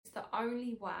the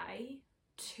only way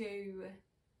to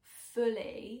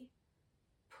fully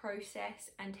process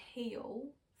and heal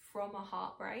from a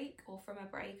heartbreak or from a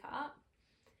breakup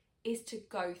is to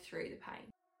go through the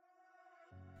pain.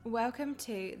 Welcome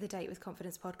to the Date with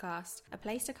Confidence podcast, a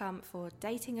place to come for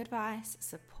dating advice,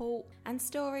 support, and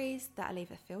stories that'll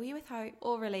either fill you with hope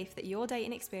or relief that your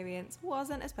dating experience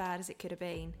wasn't as bad as it could have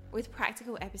been, with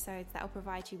practical episodes that'll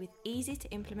provide you with easy to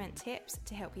implement tips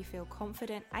to help you feel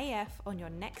confident AF on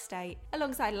your next date,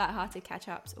 alongside lighthearted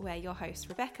catch-ups where your host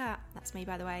Rebecca, that's me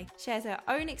by the way, shares her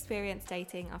own experience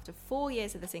dating after 4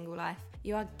 years of the single life.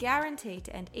 You are guaranteed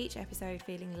to end each episode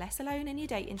feeling less alone in your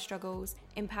dating struggles,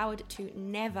 empowered to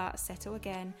never settle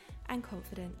again, and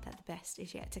confident that the best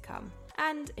is yet to come.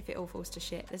 And if it all falls to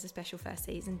shit, there's a special first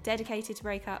season dedicated to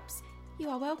breakups. You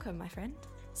are welcome, my friend.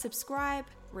 Subscribe,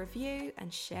 review,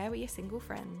 and share with your single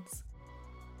friends.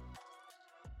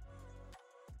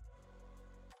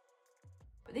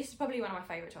 This is probably one of my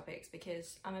favourite topics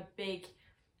because I'm a big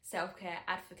self-care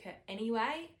advocate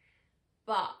anyway,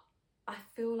 but I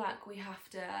feel like we have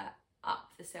to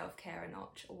up the self-care a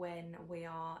notch when we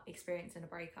are experiencing a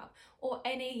breakup or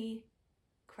any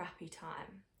crappy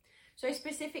time. So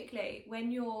specifically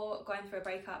when you're going through a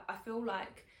breakup, I feel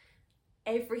like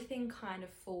everything kind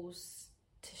of falls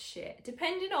to shit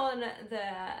depending on the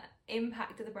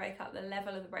impact of the breakup, the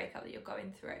level of the breakup that you're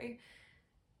going through.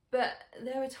 But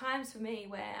there were times for me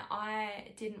where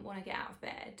I didn't want to get out of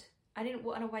bed. I didn't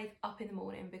want to wake up in the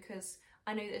morning because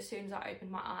I knew that as soon as I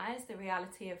opened my eyes, the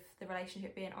reality of the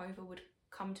relationship being over would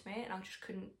come to me and I just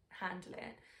couldn't handle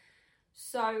it.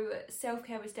 So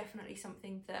self-care was definitely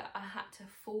something that I had to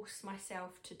force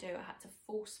myself to do. I had to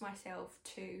force myself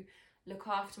to look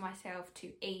after myself,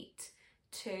 to eat,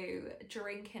 to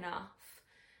drink enough,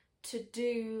 to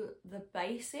do the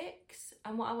basics.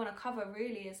 And what I want to cover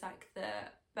really is like the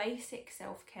basic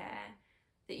self-care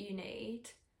that you need,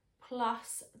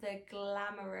 plus the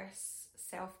glamorous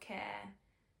self-care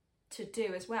to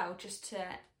do as well, just to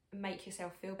make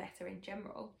yourself feel better in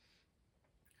general.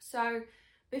 So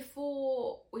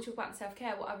before we talk about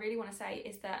self-care, what I really want to say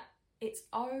is that it's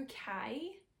okay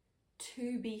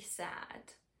to be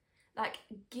sad. Like,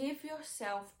 give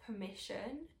yourself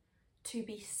permission to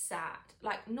be sad.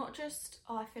 Like, not just,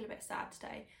 oh, I feel a bit sad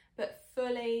today, but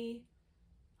fully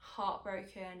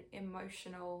heartbroken,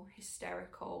 emotional,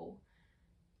 hysterical,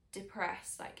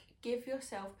 depressed. Like, give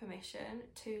yourself permission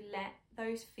to let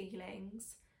those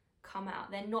feelings come out.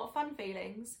 They're not fun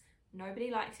feelings.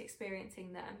 Nobody likes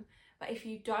experiencing them. But if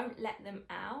you don't let them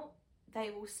out,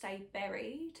 they will stay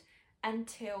buried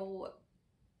until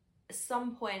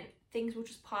some point things will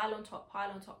just pile on top,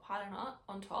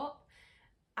 on top.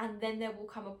 And then there will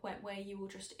come a point where you will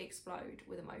just explode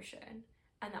with emotion.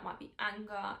 And that might be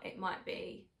anger. It might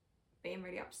be being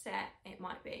really upset. It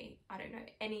might be, I don't know,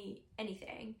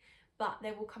 anything. But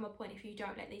there will come a point, if you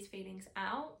don't let these feelings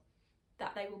out,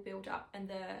 that they will build up and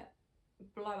the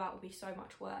blowout will be so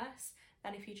much worse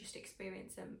than if you just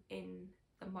experience them in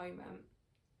the moment.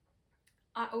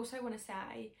 I also want to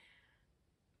say,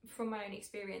 from my own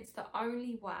experience, the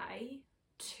only way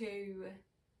to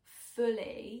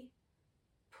fully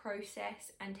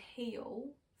process and heal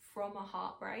from a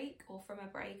heartbreak or from a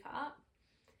breakup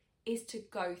is to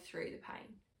go through the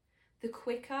pain. The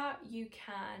quicker you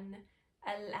can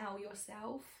allow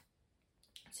yourself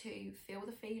to feel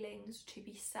the feelings, to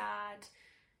be sad,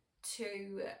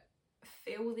 to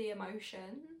feel the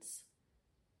emotions,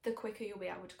 the quicker you'll be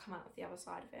able to come out of the other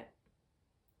side of it.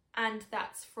 And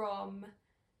that's from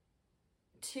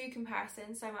two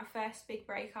comparisons. So my first big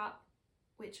breakup,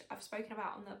 which I've spoken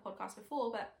about on the podcast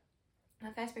before, but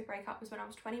my first big breakup was when I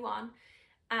was 21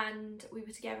 and we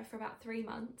were together for about 3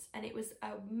 months, and it was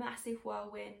a massive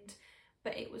whirlwind,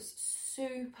 but it was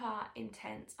super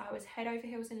intense. I was head over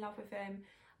heels in love with him.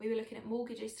 We were looking at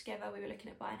mortgages together, we were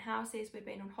looking at buying houses, we'd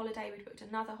been on holiday, we'd booked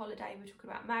another holiday, we were talking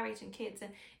about marriage and kids,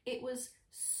 and it was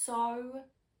so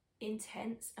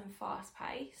intense and fast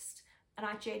paced, and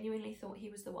I genuinely thought he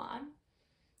was the one.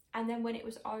 And then when it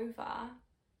was over,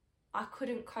 I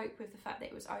couldn't cope with the fact that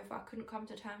it was over. I couldn't come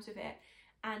to terms with it,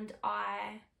 and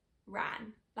I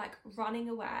ran, like running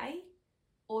away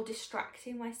or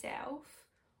distracting myself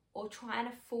or trying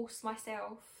to force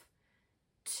myself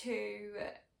to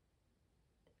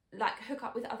like hook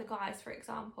up with other guys, for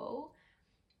example.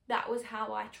 That was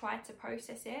how I tried to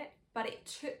process it, but it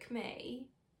took me,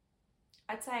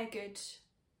 I'd say, a good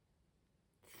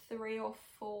 3 or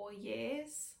 4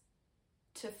 years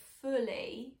to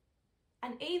fully,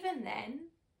 and even then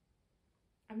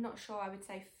I'm not sure I would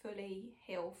say fully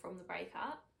heal from the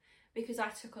breakup, because I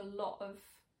took a lot of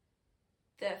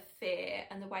the fear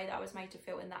and the way that I was made to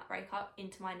feel in that breakup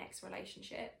into my next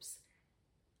relationships,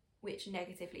 which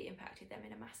negatively impacted them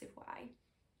in a massive way.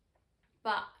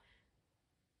 But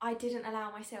I didn't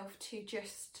allow myself to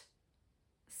just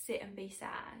sit and be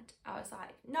sad. I was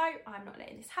like, no, I'm not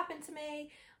letting this happen to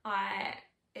me.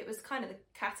 It was kind of the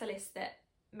catalyst that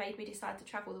made me decide to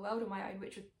travel the world on my own,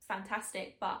 which was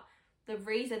fantastic. But the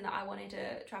reason that I wanted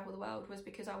to travel the world was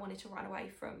because I wanted to run away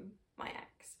from my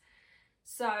ex.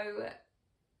 So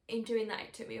in doing that,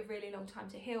 it took me a really long time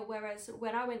to heal. Whereas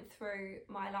when I went through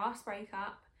my last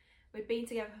breakup, we'd been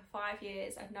together for 5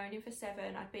 years. I'd known him for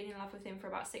 7. I'd been in love with him for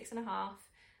about 6.5.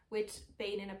 We'd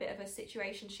been in a bit of a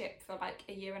situationship for like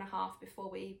a 1.5 years before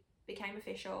we became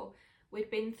official. We'd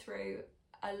been through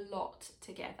a lot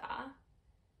together.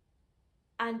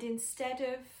 And instead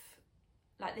of,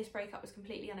 like, this breakup was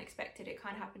completely unexpected. It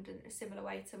kind of happened in a similar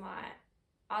way to my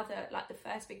other, like the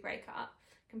first big breakup,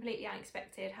 completely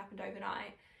unexpected, happened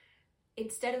overnight.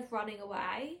 Instead of running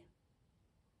away,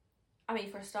 I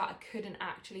mean, for a start, I couldn't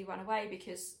actually run away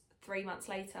because 3 months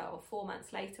later or 4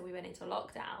 months later, we went into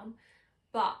lockdown.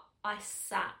 But I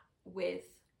sat with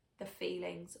the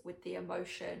feelings, with the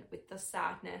emotion, with the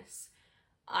sadness.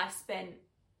 I spent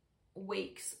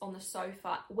weeks on the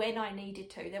sofa when I needed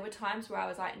to. There were times where I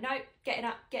was like, nope, getting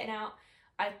out.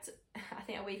 I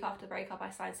think a week after the breakup, I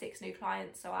signed 6 new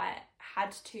clients, so I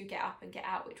had to get up and get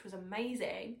out, which was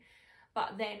amazing.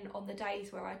 But then on the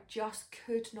days where I just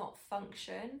could not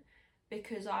function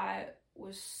because I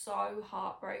was so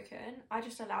heartbroken, I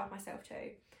just allowed myself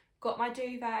to. Got my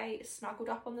duvet, snuggled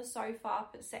up on the sofa,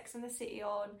 put Sex and the City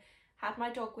on, had my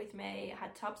dog with me,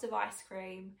 had tubs of ice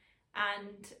cream,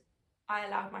 and I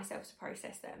allowed myself to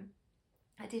process them.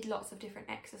 I did lots of different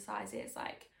exercises,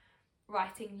 like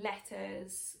writing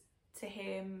letters to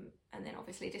him and then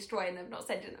obviously destroying them, not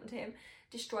sending them to him,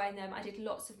 destroying them. I did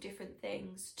lots of different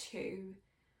things to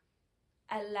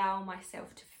allow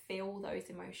myself to feel those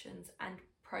emotions and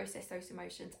process those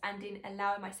emotions. And in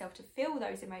allowing myself to feel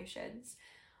those emotions,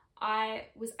 I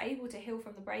was able to heal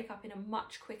from the breakup in a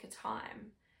much quicker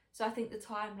time. So I think the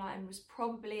timeline was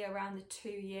probably around the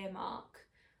 2-year mark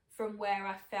from where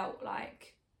I felt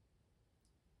like,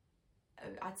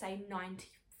 I'd say 95%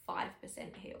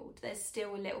 healed. There's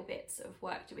still little bits of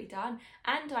work to be done.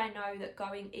 And I know that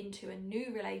going into a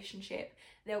new relationship,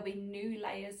 there'll be new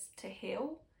layers to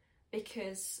heal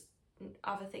because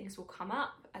other things will come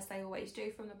up, as they always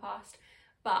do from the past.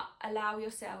 But allow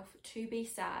yourself to be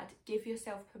sad. Give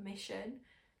yourself permission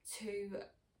to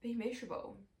be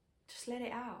miserable. Just let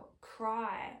it out.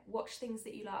 Cry. Watch things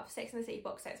that you love. Sex and the City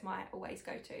box sets my always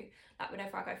go to. Like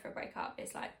whenever I go for a breakup,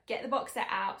 it's like, get the box set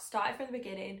out, start it from the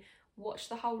beginning, watch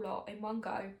the whole lot in one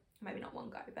go. Maybe not one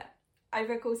go, but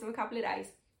over a course of a couple of days.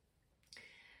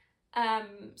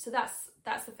 So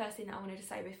that's the first thing that I wanted to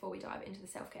say before we dive into the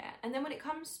self-care. And then when it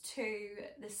comes to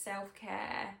the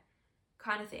self-care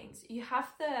kind of things, you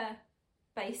have the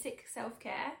basic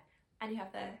self-care and you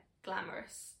have the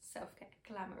glamorous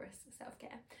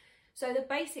self-care. So the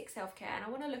basic self-care, and I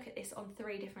want to look at this on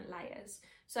 3 different layers.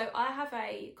 So I have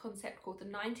a concept called the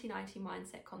 90-90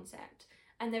 mindset concept,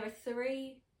 and there are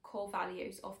 3 core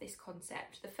values of this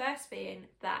concept. The first being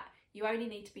that you only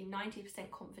need to be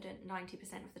 90% confident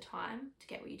 90% of the time to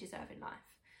get what you deserve in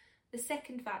life. The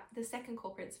second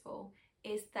core principle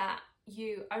is that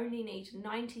you only need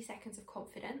 90 seconds of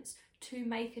confidence to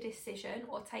make a decision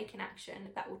or take an action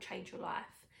that will change your life.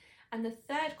 And the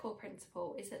third core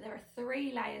principle is that there are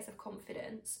 3 layers of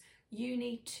confidence you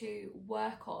need to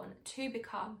work on to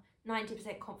become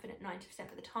 90% confident 90%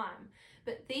 of the time.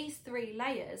 But these 3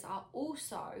 layers are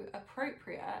also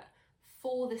appropriate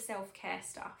for the self-care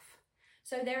stuff.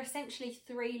 So they're essentially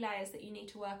 3 layers that you need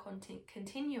to work on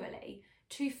continually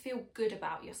to feel good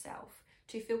about yourself,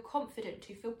 to feel confident,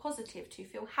 to feel positive, to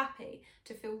feel happy,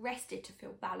 to feel rested, to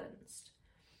feel balanced.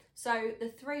 So the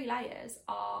 3 layers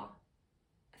are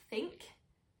think,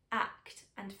 act,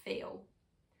 and feel.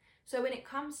 So when it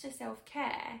comes to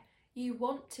self-care, you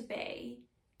want to be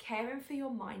caring for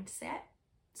your mindset,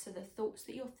 so the thoughts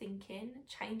that you're thinking,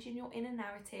 changing your inner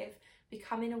narrative,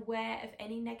 becoming aware of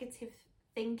any negative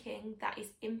thinking that is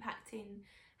impacting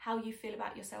how you feel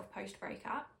about yourself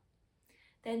post-breakup.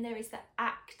 Then there is the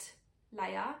act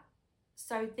layer.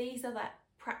 So these are the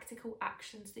practical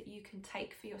actions that you can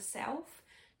take for yourself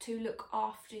to look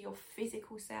after your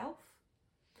physical self.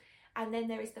 And then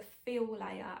there is the feel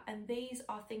layer, and these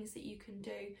are things that you can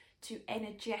do to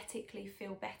energetically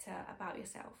feel better about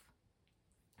yourself.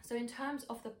 So in terms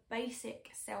of the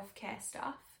basic self-care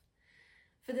stuff,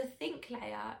 for the think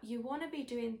layer, you want to be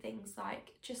doing things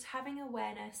like just having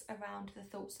awareness around the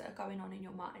thoughts that are going on in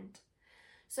your mind.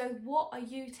 So what are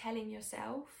you telling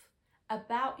yourself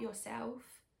about yourself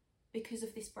because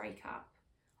of this breakup?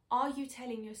 Are you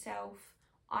telling yourself,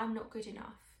 I'm not good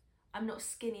enough, I'm not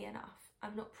skinny enough,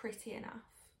 I'm not pretty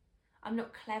enough, I'm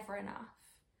not clever enough,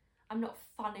 I'm not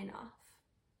fun enough?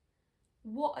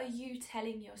 What are you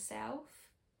telling yourself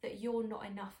that you're not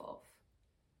enough of?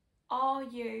 Are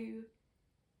you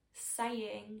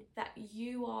saying that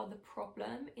you are the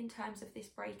problem in terms of this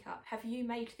breakup? Have you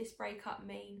made this breakup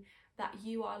mean that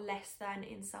you are less than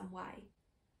in some way?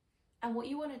 And what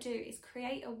you want to do is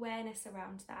create awareness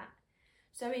around that.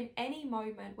 So in any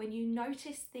moment when you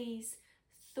notice these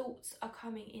thoughts are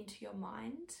coming into your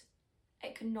mind,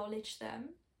 acknowledge them.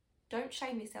 Don't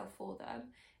shame yourself for them.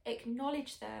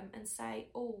 Acknowledge them and say,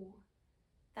 oh,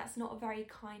 that's not a very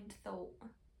kind thought.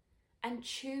 And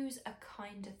choose a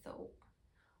kinder thought.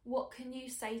 What can you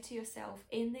say to yourself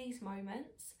in these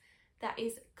moments that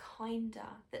is kinder,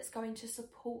 that's going to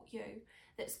support you,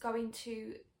 that's going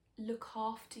to look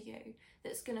after you,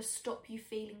 that's going to stop you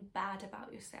feeling bad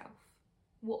about yourself?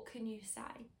 What can you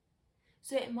say?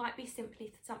 So it might be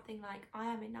simply something like, I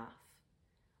am enough.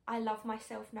 I love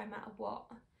myself no matter what.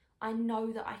 I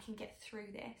know that I can get through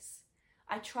this.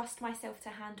 I trust myself to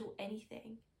handle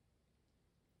anything.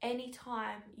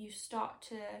 Anytime you start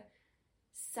to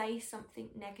say something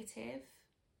negative,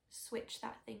 switch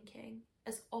that thinking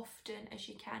as often as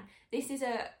you can. This is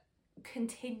a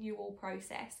continual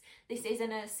process. This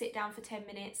isn't a sit down for 10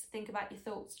 minutes, think about your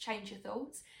thoughts, change your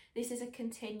thoughts. This is a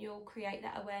continual create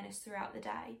that awareness throughout the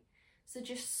day. So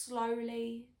just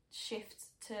slowly shift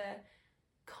to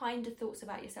kinder thoughts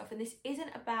about yourself. And this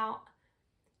isn't about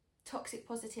toxic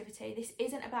positivity. This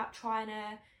isn't about trying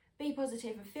to be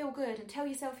positive and feel good and tell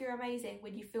yourself you're amazing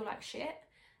when you feel like shit.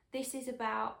 This is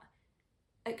about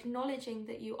acknowledging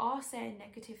that you are saying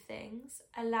negative things,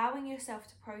 allowing yourself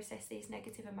to process these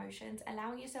negative emotions,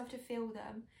 allowing yourself to feel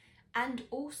them, and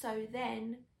also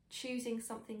then choosing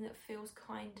something that feels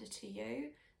kinder to you,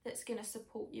 that's going to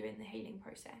support you in the healing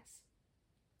process.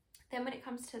 Then when it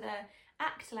comes to the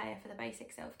act layer for the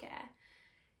basic self-care,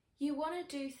 you want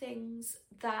to do things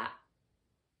that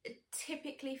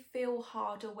typically feel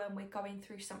harder when we're going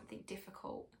through something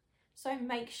difficult. So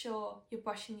make sure you're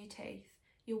brushing your teeth,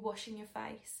 you're washing your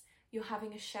face, you're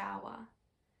having a shower.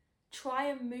 Try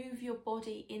and move your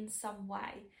body in some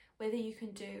way, whether you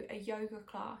can do a yoga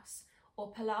class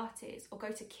or Pilates or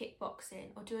go to kickboxing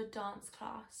or do a dance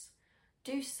class.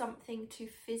 Do something to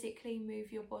physically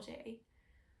move your body.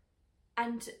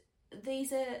 And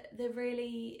these are the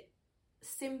really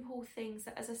simple things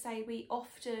that, as I say, we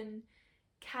often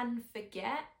can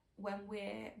forget when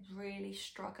we're really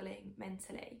struggling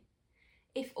mentally.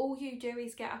 If all you do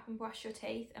is get up and brush your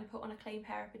teeth and put on a clean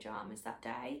pair of pyjamas that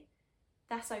day,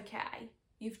 that's okay.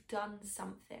 You've done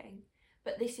something.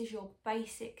 But this is your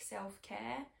basic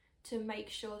self-care to make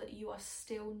sure that you are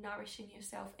still nourishing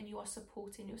yourself and you are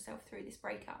supporting yourself through this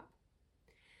breakup.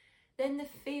 Then the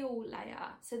feel layer.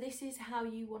 So this is how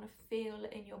you want to feel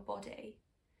in your body.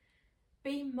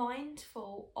 Be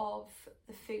mindful of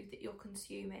the food that you're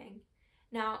consuming.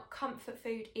 Now, comfort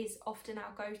food is often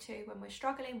our go-to when we're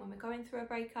struggling, when we're going through a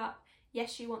breakup.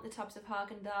 Yes, you want the tubs of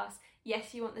Haagen-Dazs.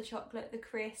 Yes, you want the chocolate, the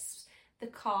crisps, the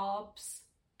carbs,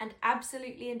 and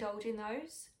absolutely indulge in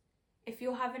those. If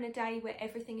you're having a day where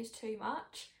everything is too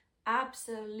much,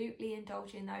 absolutely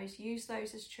indulge in those. Use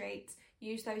those as treats.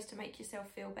 Use those to make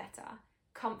yourself feel better.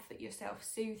 Comfort yourself,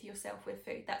 soothe yourself with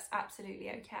food. That's absolutely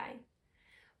okay.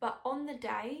 But on the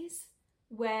days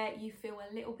where you feel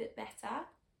a little bit better,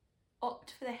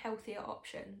 opt for the healthier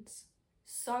options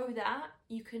so that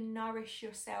you can nourish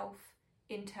yourself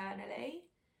internally.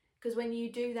 Because when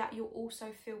you do that, you'll also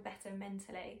feel better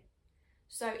mentally.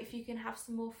 So if you can have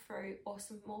some more fruit or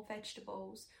some more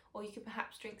vegetables, or you could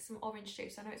perhaps drink some orange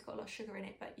juice. I know it's got a lot of sugar in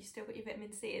it, but you still got your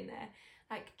vitamin C in there.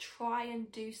 Like, try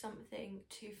and do something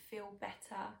to feel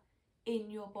better in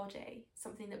your body,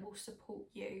 something that will support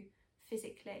you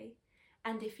physically.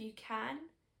 And if you can,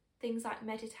 things like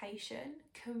meditation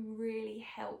can really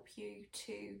help you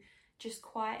to just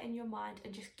quieten your mind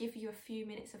and just give you a few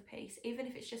minutes of peace. Even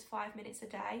if it's just 5 minutes a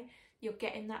day, you're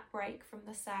getting that break from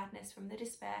the sadness, from the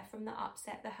despair, from the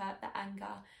upset, the hurt, the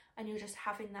anger, and you're just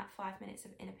having that 5 minutes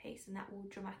of inner peace, and that will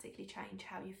dramatically change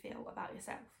how you feel about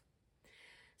yourself.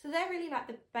 So they're really like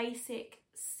the basic,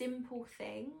 simple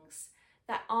things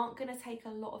that aren't going to take a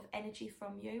lot of energy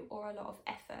from you or a lot of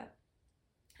effort.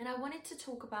 And I wanted to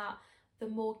talk about the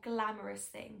more glamorous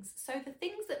things. So the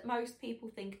things that most people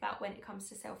think about when it comes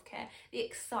to self-care, the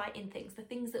exciting things, the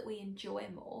things that we enjoy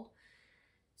more.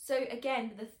 So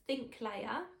again, the think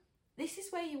layer, this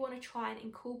is where you want to try and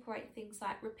incorporate things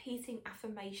like repeating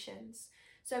affirmations.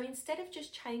 So instead of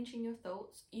just changing your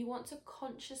thoughts, you want to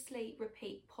consciously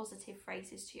repeat positive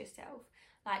phrases to yourself,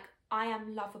 like, I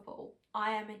am lovable,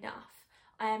 I am enough,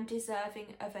 I am deserving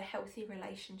of a healthy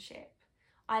relationship,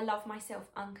 I love myself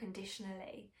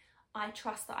unconditionally, I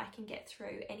trust that I can get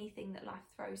through anything that life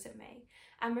throws at me.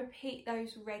 And repeat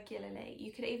those regularly.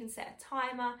 You could even set a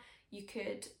timer, you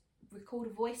could record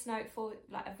a voice note for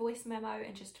like a voice memo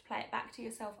and just play it back to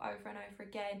yourself over and over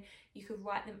again. You could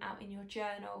write them out in your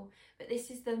journal, but this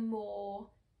is the more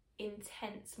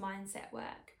intense mindset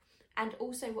work. And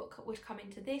also what would come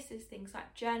into this is things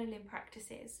like journaling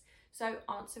practices. So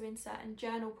answering certain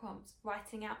journal prompts,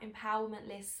 writing out empowerment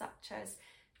lists such as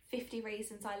 50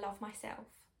 reasons I love myself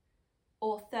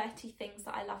or 30 things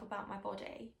that I love about my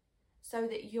body, so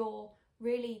that you're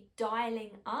really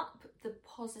dialing up the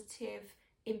positive,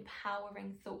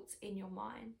 empowering thoughts in your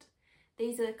mind.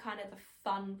 These are kind of the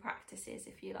fun practices,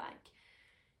 if you like.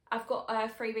 I've got a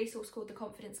free resource called the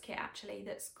Confidence Kit actually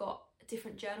that's got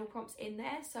different journal prompts in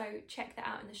there, so check that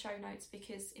out in the show notes,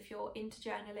 because if you're into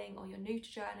journaling or you're new to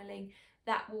journaling,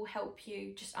 that will help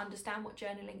you just understand what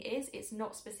journaling is. It's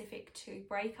not specific to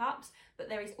breakups, but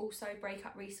there is also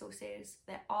breakup resources.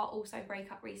 There are also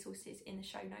breakup resources in the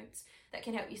show notes that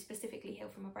can help you specifically heal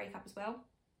from a breakup as well.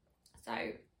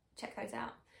 So check those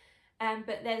out.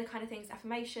 But they're the kind of things: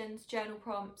 affirmations, journal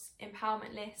prompts,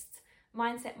 empowerment lists,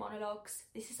 mindset monologues.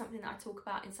 This is something that I talk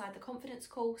about inside the confidence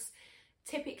course.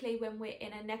 Typically when we're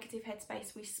in a negative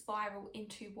headspace, we spiral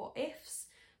into what ifs.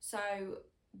 So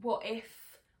what if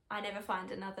I never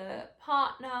find another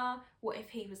partner? What if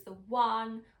he was the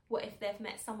one? What if they've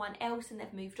met someone else and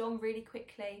they've moved on really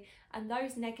quickly? And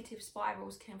those negative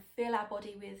spirals can fill our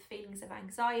body with feelings of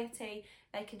anxiety.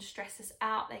 They can stress us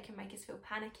out. They can make us feel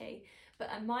panicky.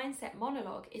 But a mindset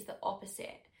monologue is the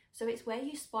opposite. So it's where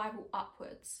you spiral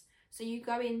upwards. So you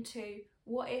go into,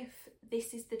 what if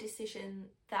this is the decision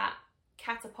that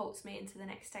catapults me into the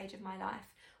next stage of my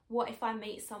life? What if I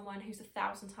meet someone who's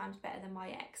 1,000 times better than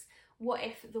my ex? What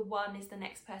if the one is the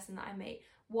next person that I meet?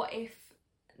 What if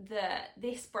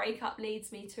this breakup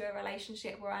leads me to a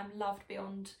relationship where I'm loved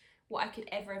beyond what I could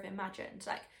ever have imagined?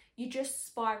 Like, you just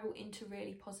spiral into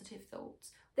really positive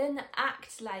thoughts. Then the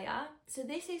act layer. So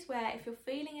this is where, if you're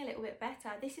feeling a little bit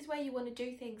better, this is where you want to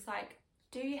do things like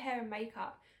do your hair and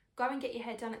makeup, go and get your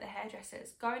hair done at the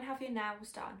hairdressers, go and have your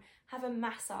nails done, have a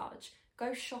massage,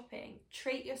 go shopping,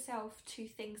 treat yourself to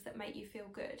things that make you feel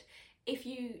good. If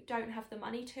you don't have the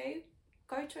money to,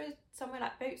 go to somewhere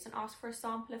like Boots and ask for a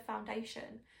sample of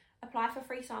foundation. Apply for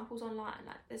free samples online.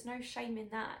 Like, there's no shame in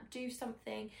that. Do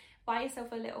something. Buy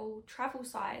yourself a little travel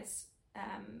size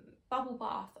bubble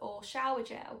bath or shower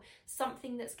gel.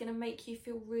 Something that's going to make you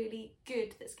feel really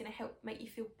good. That's going to help make you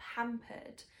feel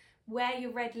pampered. Wear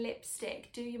your red lipstick.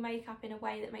 Do your makeup in a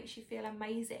way that makes you feel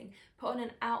amazing. Put on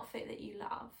an outfit that you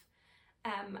love.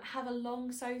 Have a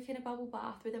long soak in a bubble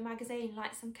bath with a magazine,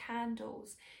 light some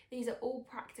candles. These are all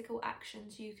practical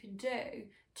actions you can do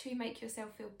to make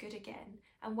yourself feel good again,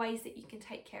 and ways that you can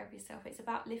take care of yourself. It's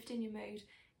about lifting your mood,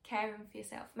 caring for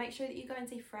yourself. Make sure that you go and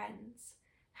see friends,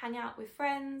 hang out with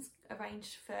friends,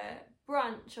 arrange for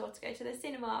brunch or to go to the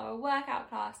cinema or a workout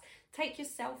class. Take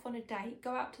yourself on a date,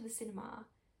 go out to the cinema,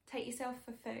 take yourself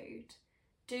for food,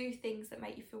 do things that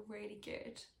make you feel really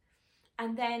good.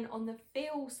 And then on the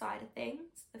feel side of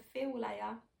things, the feel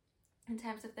layer, in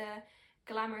terms of the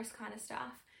glamorous kind of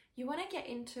stuff, you want to get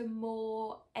into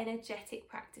more energetic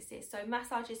practices. So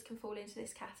massages can fall into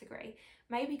this category.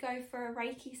 Maybe go for a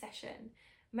Reiki session.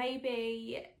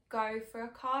 Maybe go for a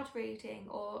card reading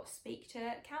or speak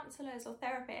to counsellors or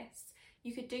therapists.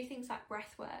 You could do things like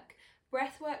breath work.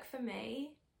 Breath work for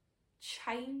me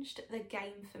changed the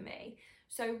game for me.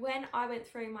 So when I went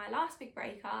through my last big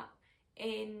breakup,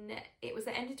 it was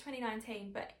the end of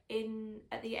 2019, but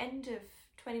at the end of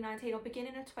 2019 or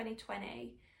beginning of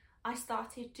 2020, I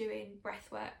started doing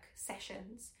breathwork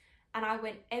sessions, and I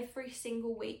went every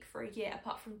single week for a year,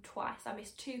 apart from twice. I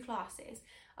missed 2 classes.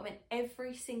 I went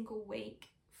every single week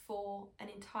for an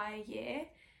entire year,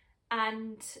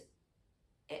 and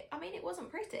it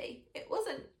wasn't pretty. It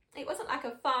wasn't like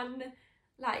a fun,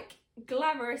 like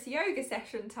glamorous yoga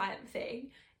session type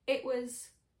thing. It was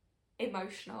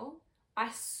emotional. I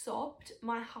sobbed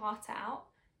my heart out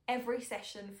every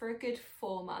session for a good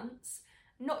 4 months.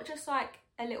 Not just like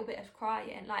a little bit of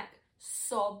crying, like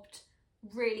sobbed,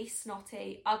 really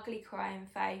snotty, ugly crying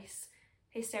face,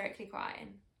 hysterically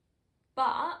crying.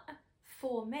 But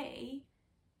for me,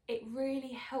 it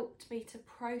really helped me to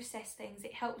process things.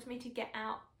 It helped me to get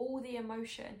out all the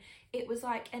emotion. It was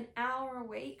like an hour a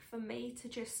week for me to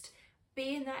just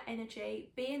be in that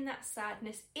energy, be in that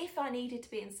sadness. If I needed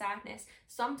to be in sadness,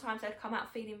 sometimes I'd come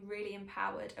out feeling really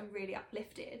empowered and really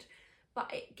uplifted.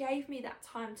 But it gave me that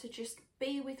time to just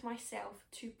be with myself,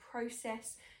 to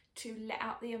process, to let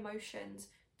out the emotions,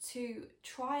 to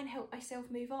try and help myself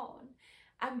move on.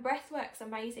 And breathwork's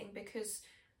amazing because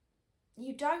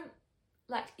you don't,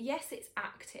 like, yes, it's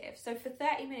active. So for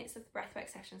 30 minutes of the breathwork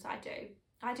sessions I do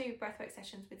breathwork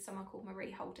sessions with someone called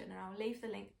Marie Holden, and I'll leave the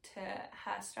link to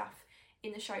her stuff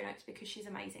in the show notes because she's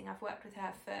amazing. I've worked with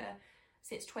her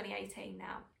since 2018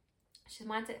 now. She's a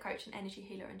mindset coach and energy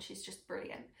healer, and she's just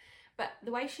brilliant. But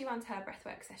the way she runs her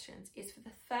breathwork sessions is for the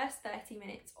first 30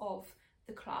 minutes of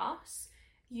the class,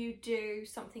 you do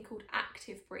something called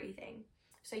active breathing.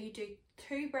 So you do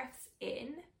 2 breaths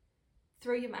in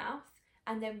through your mouth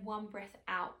and then 1 breath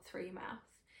out through your mouth.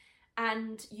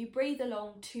 And you breathe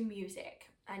along to music,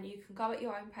 and you can go at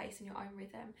your own pace and your own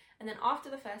rhythm. And then after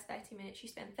the first 30 minutes, you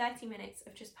spend 30 minutes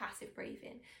of just passive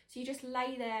breathing. So you just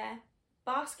lay there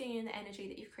basking in the energy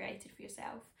that you've created for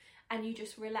yourself, and you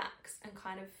just relax and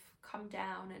kind of come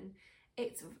down. And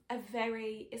it's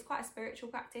quite a spiritual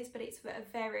practice, but it's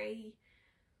a very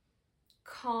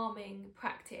calming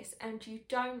practice, and you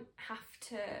don't have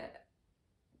to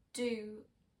do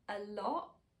a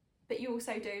lot, but you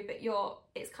also do, but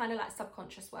it's kind of like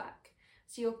subconscious work.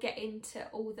 So you'll get into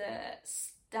all the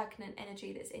stagnant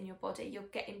energy that's in your body. You'll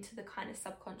get into the kind of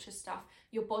subconscious stuff.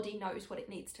 Your body knows what it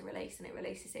needs to release, and it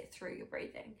releases it through your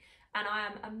breathing. And I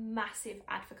am a massive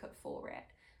advocate for it.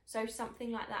 So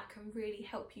something like that can really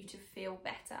help you to feel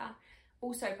better.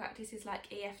 Also practices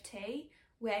like EFT,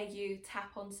 where you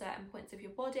tap on certain points of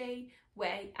your body,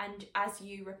 and as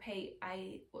you repeat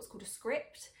what's called a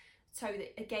script, so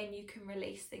that again you can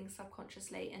release things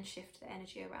subconsciously and shift the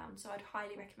energy around. So I'd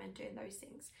highly recommend doing those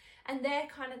things. And they're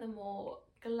kind of the more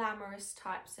glamorous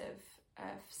types of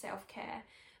self-care.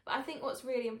 But I think what's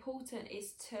really important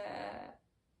is to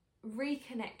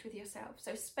reconnect with yourself.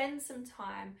 So spend some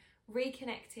time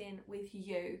reconnecting with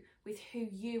you, with who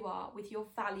you are, with your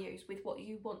values, with what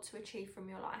you want to achieve from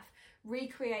your life.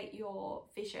 Recreate your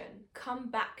vision. Come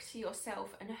back to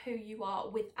yourself and who you are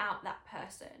without that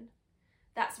person.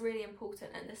 That's really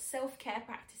important, and the self-care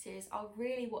practices are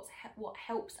really what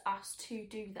helps us to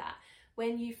do that.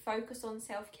 When you focus on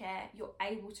self-care, you're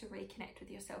able to reconnect with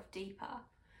yourself deeper.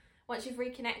 Once you've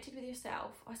reconnected with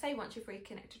yourself,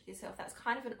 that's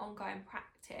kind of an ongoing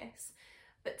practice.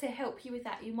 But to help you with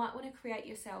that, you might want to create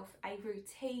yourself a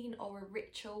routine or a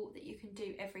ritual that you can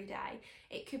do every day.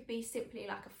 It could be simply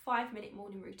like a 5-minute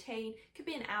morning routine, could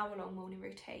be an hour-long morning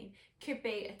routine, could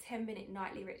be a 10-minute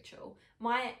nightly ritual.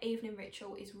 My evening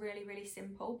ritual is really, really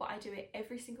simple, but I do it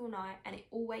every single night, and it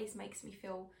always makes me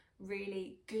feel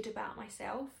really good about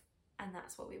myself, and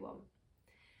that's what we want.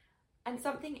 And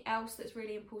something else that's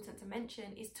really important to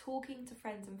mention is talking to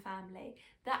friends and family.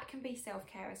 That can be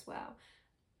self-care as well.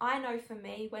 I know for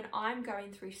me, when I'm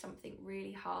going through something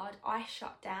really hard, I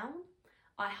shut down,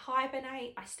 I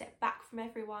hibernate, I step back from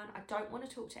everyone, I don't want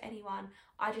to talk to anyone,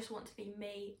 I just want to be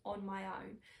me on my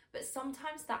own. But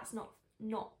sometimes that's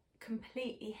not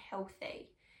completely healthy.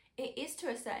 It is to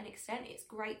a certain extent. It's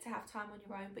great to have time on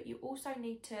your own, but you also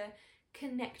need to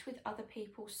connect with other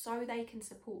people so they can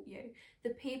support you.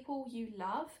 The people you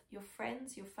love, your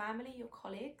friends, your family, your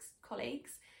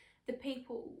colleagues, the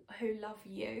people who love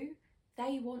you,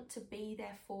 they want to be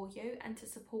there for you and to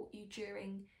support you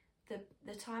during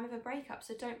the time of a breakup.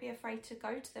 So don't be afraid to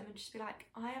go to them and just be like,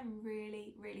 I am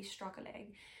really, really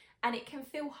struggling. And it can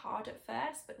feel hard at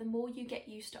first, but the more you get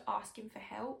used to asking for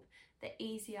help, the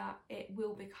easier it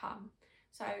will become.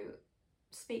 So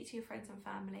speak to your friends and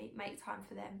family, make time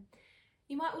for them.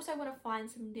 You might also want to find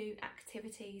some new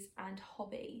activities and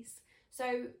hobbies.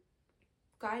 So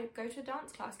go to a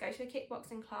dance class, go to a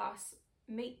kickboxing class,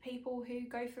 meet people who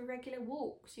go for regular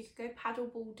walks. You could go paddle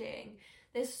boarding.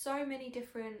 There's so many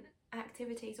different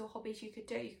activities or hobbies you could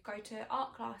do. You could go to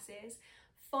art classes.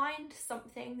 Find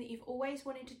something that you've always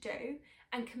wanted to do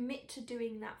and commit to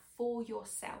doing that for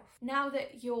yourself. Now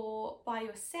that you're by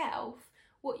yourself,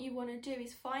 what you want to do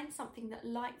is find something that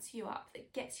lights you up,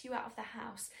 that gets you out of the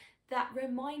house, that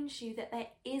reminds you that there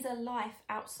is a life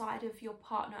outside of your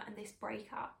partner and this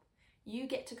breakup. You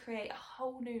get to create a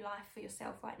whole new life for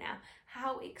yourself right now.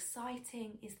 How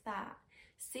exciting is that?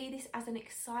 See this as an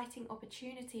exciting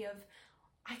opportunity of,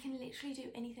 I can literally do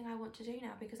anything I want to do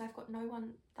now because I've got no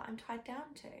one that I'm tied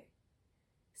down to.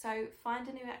 So find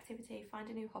a new activity, find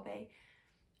a new hobby.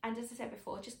 And as I said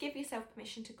before, just give yourself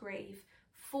permission to grieve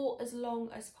for as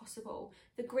long as possible.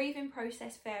 The grieving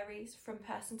process varies from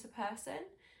person to person.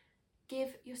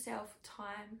 Give yourself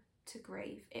time to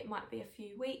grieve. It might be a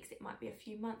few weeks, it might be a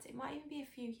few months, it might even be a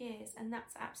few years, and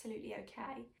that's absolutely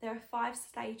okay. There are 5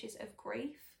 stages of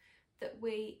grief that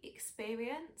we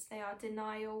experience. They are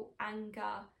denial,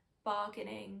 anger,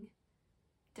 bargaining,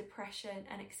 depression,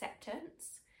 and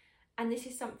acceptance. And this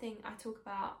is something I talk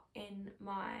about in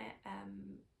my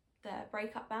the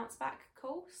Breakup Bounce Back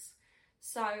course.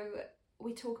 So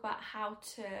we talk about how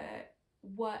to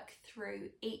work through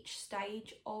each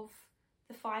stage of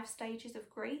the 5 stages of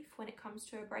grief when it comes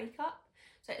to a breakup.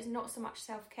 So it's not so much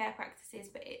self-care practices,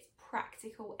 but it's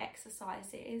practical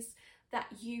exercises that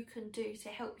you can do to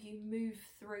help you move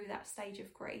through that stage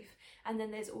of grief. And then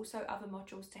there's also other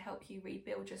modules to help you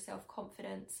rebuild your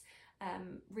self-confidence,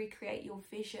 recreate your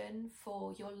vision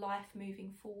for your life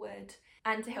moving forward,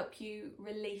 and to help you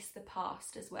release the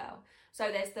past as well. So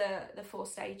there's the 4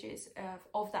 stages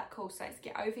of that course. So it's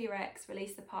get over your ex,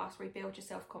 release the past, rebuild your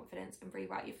self-confidence, and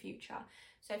rewrite your future.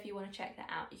 So if you want to check that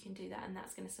out, you can do that, and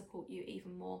that's going to support you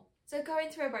even more. So going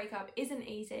through a breakup isn't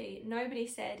easy. Nobody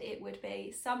said it would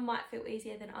be. Some might feel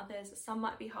easier than others, some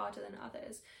might be harder than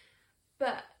others,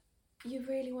 but you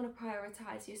really want to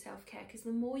prioritise your self-care, because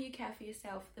the more you care for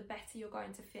yourself, the better you're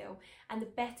going to feel, and the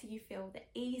better you feel, the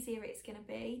easier it's going to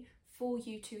be for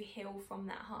you to heal from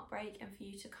that heartbreak and for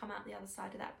you to come out the other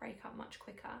side of that breakup much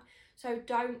quicker. So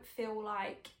don't feel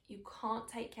like you can't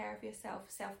take care of yourself.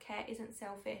 Self-care isn't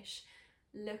selfish.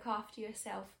 Look after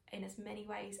yourself in as many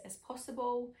ways as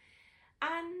possible.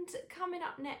 And coming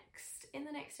up next, in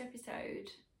the next episode,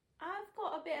 I've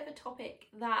got a bit of a topic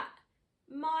that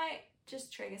might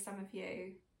just trigger some of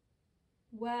you.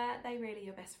 Were they really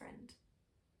your best friend?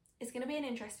 It's going to be an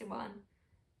interesting one.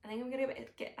 I think I'm going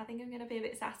to be a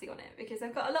bit sassy on it, because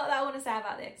I've got a lot that I want to say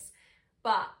about this,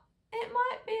 but it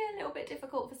might be a little bit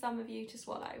difficult for some of you to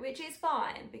swallow, which is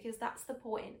fine, because that's the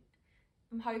point.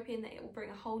 I'm hoping that it will bring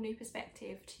a whole new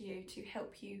perspective to you, to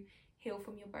help you heal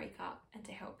from your breakup and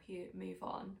to help you move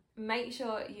on. Make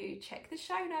sure you check the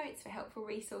show notes for helpful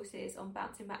resources on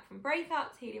bouncing back from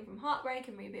breakups, healing from heartbreak,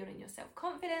 and rebuilding your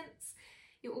self-confidence.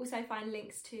 You'll also find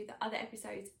links to the other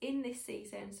episodes in this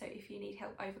season, so if you need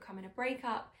help overcoming a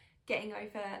breakup, getting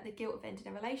over the guilt of ending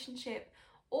a relationship,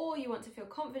 or you want to feel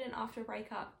confident after a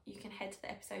breakup, you can head to the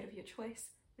episode of your choice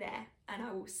there, and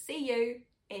I will see you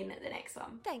in the next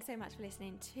one. Thanks so much for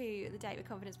listening to the Date with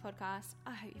Confidence podcast.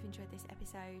 I hope you've enjoyed this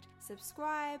episode.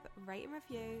 Subscribe, rate and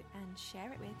review, and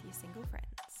share it with your single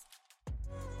friends.